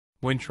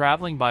When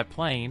traveling by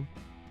plane,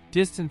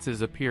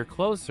 distances appear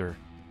closer,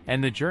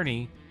 and the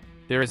journey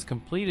there is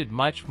completed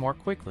much more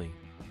quickly.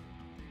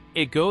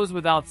 It goes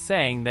without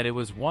saying that it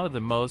was one of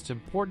the most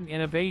important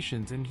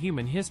innovations in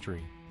human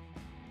history.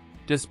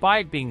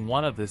 Despite being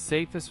one of the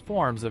safest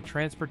forms of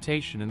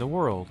transportation in the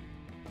world,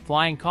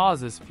 flying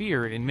causes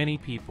fear in many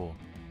people.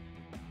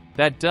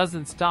 That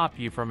doesn't stop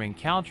you from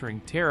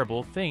encountering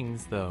terrible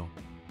things, though.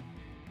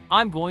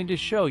 I'm going to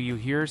show you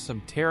here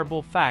some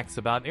terrible facts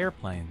about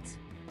airplanes.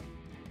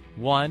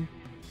 1.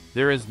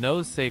 There is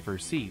no safer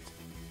seat.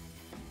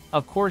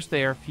 Of course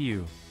they are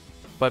few,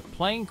 but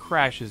plane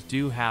crashes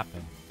do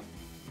happen.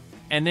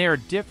 And they are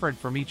different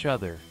from each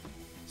other,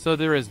 so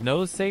there is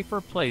no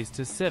safer place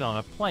to sit on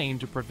a plane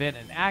to prevent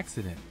an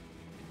accident.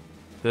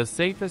 The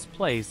safest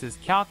place is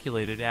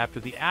calculated after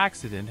the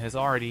accident has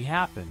already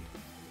happened.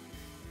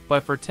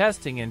 But for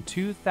testing in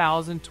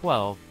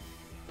 2012,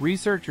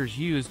 researchers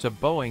used a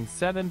Boeing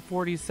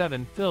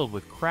 747 filled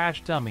with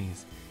crash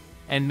dummies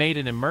and made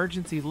an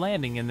emergency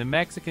landing in the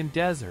Mexican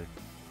desert.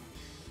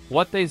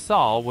 What they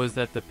saw was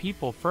that the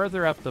people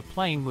further up the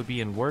plane would be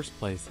in worse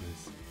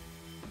places.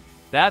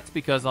 That's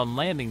because on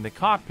landing the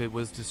cockpit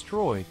was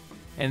destroyed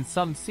and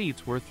some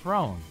seats were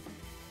thrown.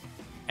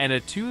 And a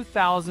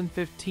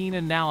 2015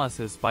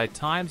 analysis by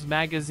Times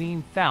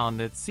Magazine found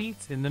that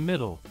seats in the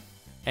middle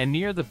and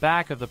near the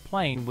back of the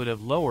plane would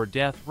have lower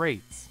death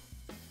rates.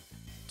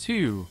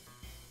 2.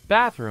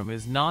 Bathroom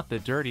is not the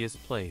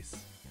dirtiest place.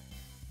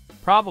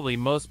 Probably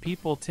most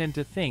people tend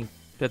to think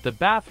that the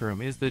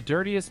bathroom is the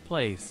dirtiest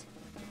place,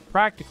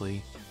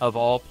 practically, of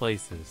all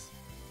places.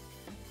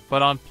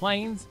 But on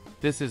planes,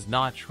 this is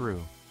not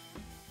true.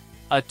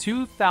 A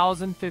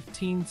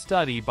 2015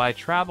 study by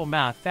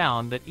TravelMath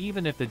found that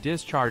even if the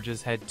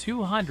discharges had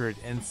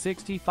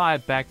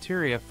 265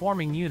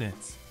 bacteria-forming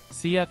units,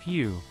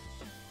 CFU,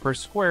 per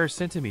square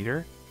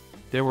centimeter,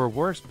 there were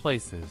worse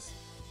places.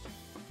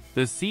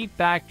 The seat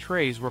back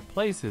trays were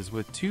places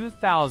with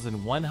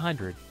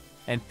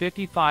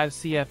 2,155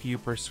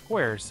 CFU per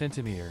square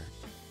centimeter.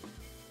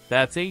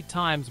 That's 8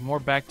 times more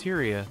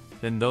bacteria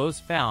than those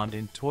found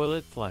in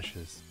toilet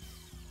flushes.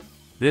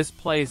 This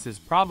place is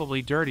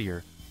probably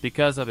dirtier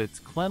because of its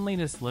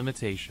cleanliness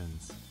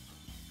limitations.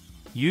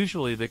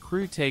 Usually the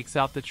crew takes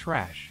out the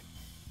trash,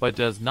 but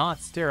does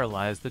not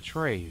sterilize the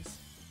trays.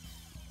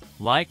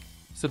 Like,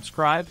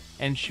 subscribe,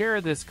 and share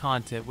this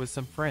content with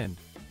some friend.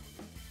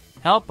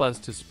 Help us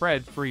to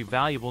spread free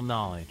valuable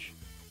knowledge.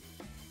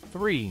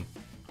 3.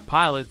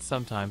 Pilots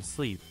sometimes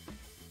sleep.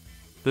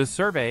 The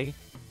survey,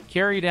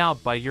 carried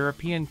out by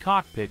European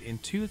Cockpit in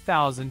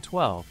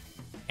 2012,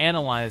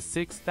 analyzed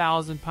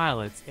 6,000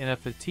 pilots in a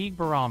fatigue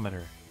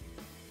barometer.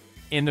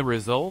 In the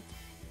result,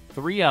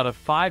 3 out of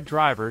 5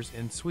 drivers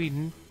in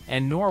Sweden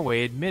and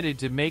Norway admitted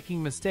to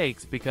making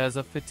mistakes because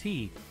of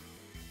fatigue.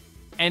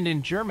 And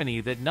in Germany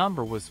that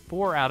number was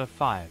 4 out of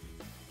 5.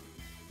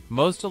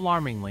 Most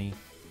alarmingly,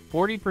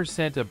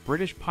 40% of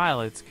British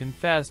pilots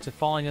confessed to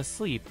falling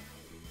asleep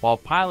while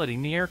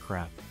piloting the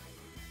aircraft.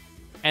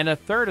 And a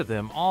third of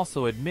them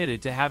also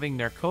admitted to having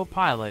their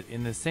co-pilot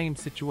in the same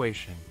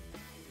situation.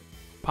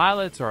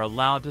 Pilots are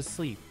allowed to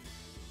sleep,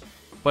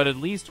 but at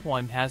least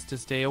one has to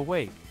stay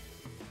awake.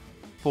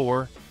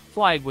 4.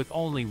 Flight with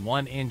only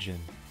one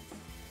engine.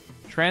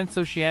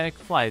 Transoceanic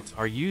flights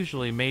are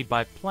usually made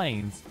by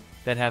planes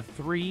that have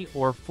 3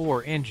 or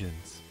 4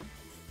 engines.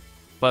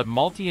 But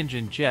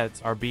multi-engine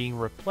jets are being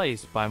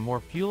replaced by more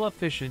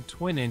fuel-efficient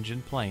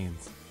twin-engine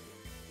planes.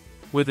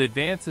 With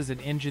advances in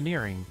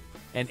engineering,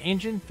 an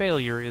engine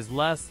failure is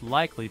less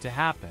likely to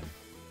happen.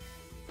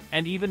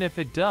 And even if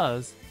it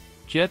does,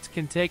 jets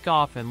can take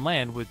off and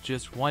land with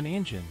just one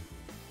engine.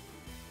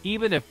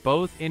 Even if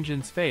both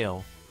engines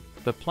fail,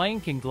 the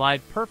plane can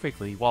glide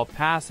perfectly while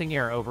passing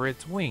air over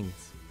its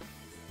wings.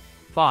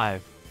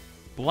 5.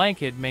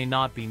 Blanket may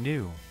not be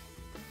new.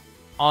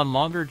 On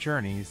longer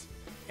journeys,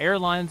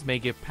 airlines may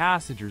give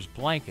passengers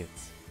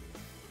blankets.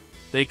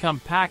 They come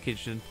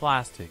packaged in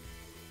plastic,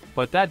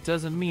 but that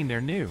doesn't mean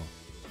they're new.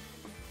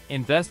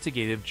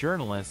 Investigative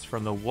journalists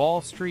from the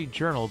Wall Street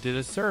Journal did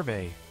a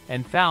survey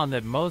and found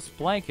that most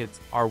blankets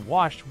are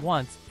washed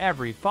once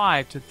every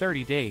 5 to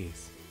 30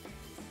 days.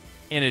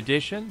 In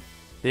addition,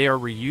 they are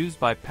reused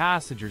by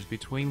passengers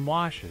between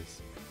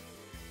washes.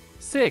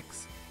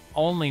 6.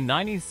 Only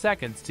 90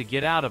 seconds to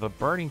get out of a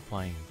burning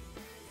plane.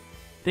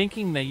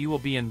 Thinking that you will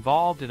be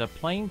involved in a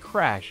plane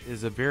crash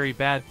is a very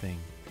bad thing,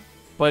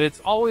 but it's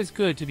always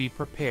good to be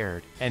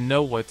prepared and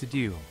know what to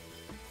do.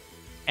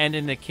 And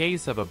in the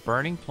case of a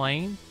burning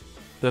plane,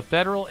 the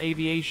Federal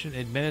Aviation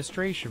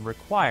Administration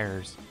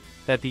requires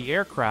that the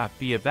aircraft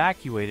be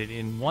evacuated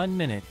in 1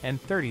 minute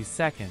and 30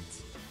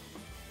 seconds.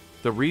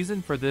 The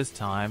reason for this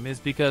time is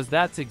because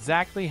that's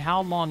exactly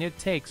how long it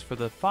takes for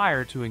the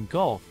fire to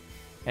engulf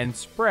and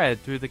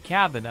spread through the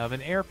cabin of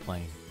an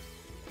airplane.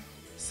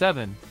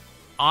 7.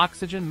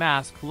 Oxygen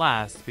mask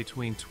lasts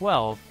between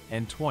 12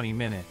 and 20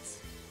 minutes.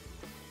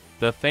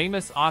 The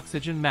famous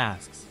oxygen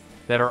masks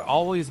that are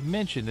always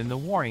mentioned in the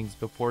warnings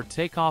before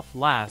takeoff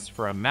last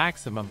for a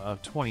maximum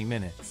of 20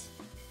 minutes.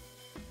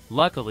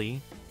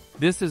 Luckily,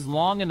 This is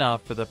long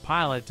enough for the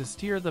pilot to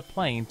steer the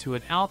plane to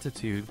an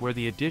altitude where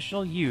the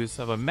additional use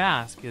of a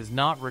mask is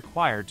not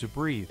required to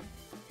breathe.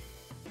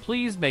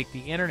 Please make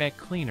the internet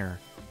cleaner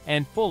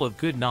and full of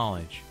good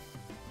knowledge.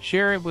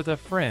 Share it with a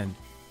friend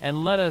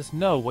and let us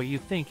know what you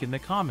think in the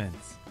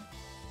comments.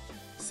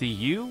 See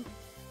you